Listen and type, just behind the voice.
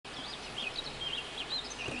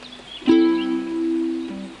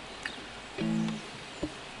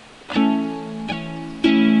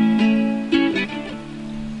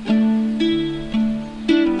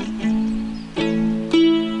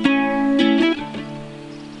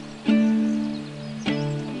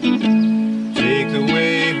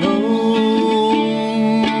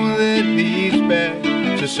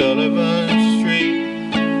Sullivan Street.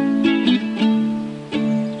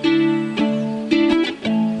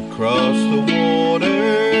 Across the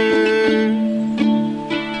water,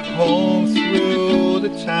 home through the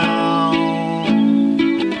town.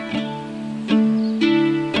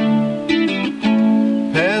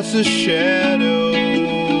 Past the shadows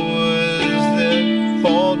that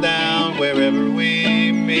fall down wherever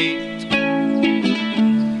we meet.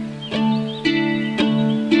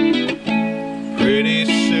 Pretty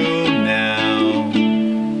soon now,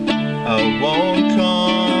 I won't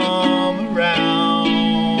come around.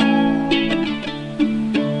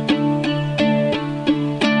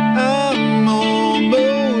 I'm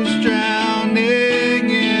almost drowning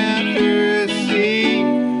in her sea.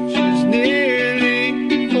 She's nearly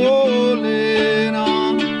falling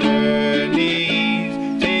on her knees.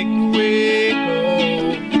 Take me way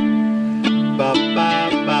home, ba ba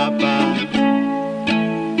ba ba.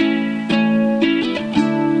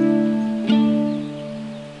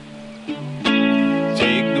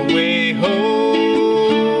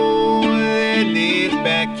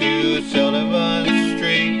 Back to Sullivan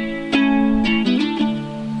Street,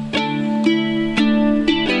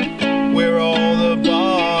 where all the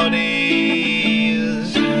bodies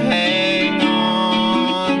hang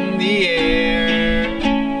on the air.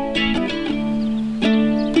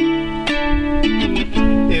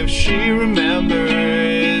 If she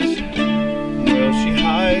remembers, well, she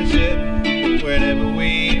hides it whenever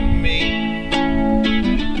we meet.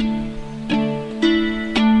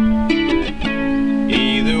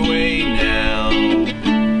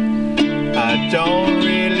 Don't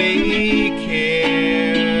really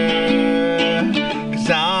care, 'cause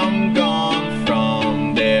I'm gone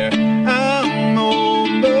from there. I'm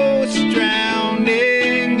almost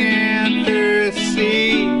drowning in her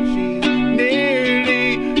sea. She's nearly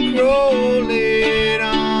crawling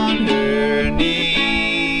on her knees.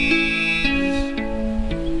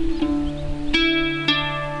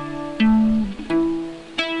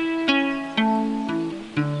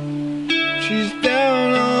 She's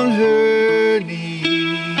down on her knees.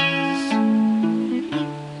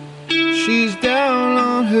 She's down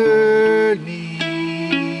on her knees.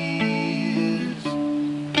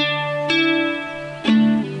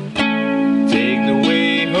 Take the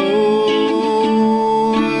way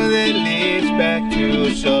home that leads back to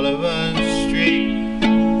Sullivan Street,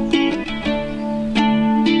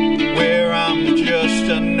 where I'm just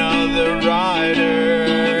another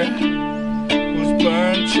rider who's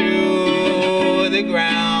burned to the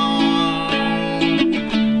ground.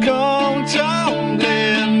 Come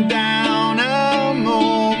tumbling down, I'm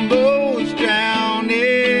almost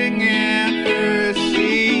drowning in her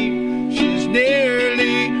sea. She's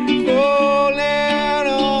nearly falling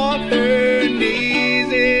on her knees.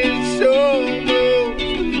 It's almost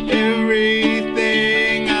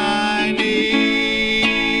everything I need.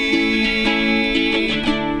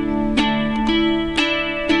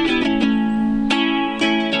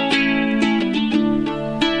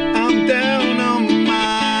 I'm down on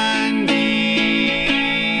my knees.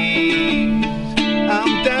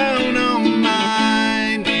 I'm down on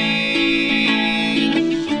my knees.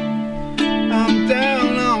 I'm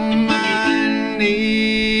down on my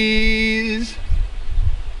knees.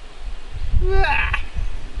 I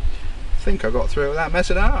think I got through without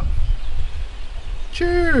messing up.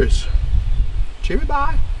 Cheers. Cheery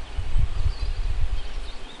bye.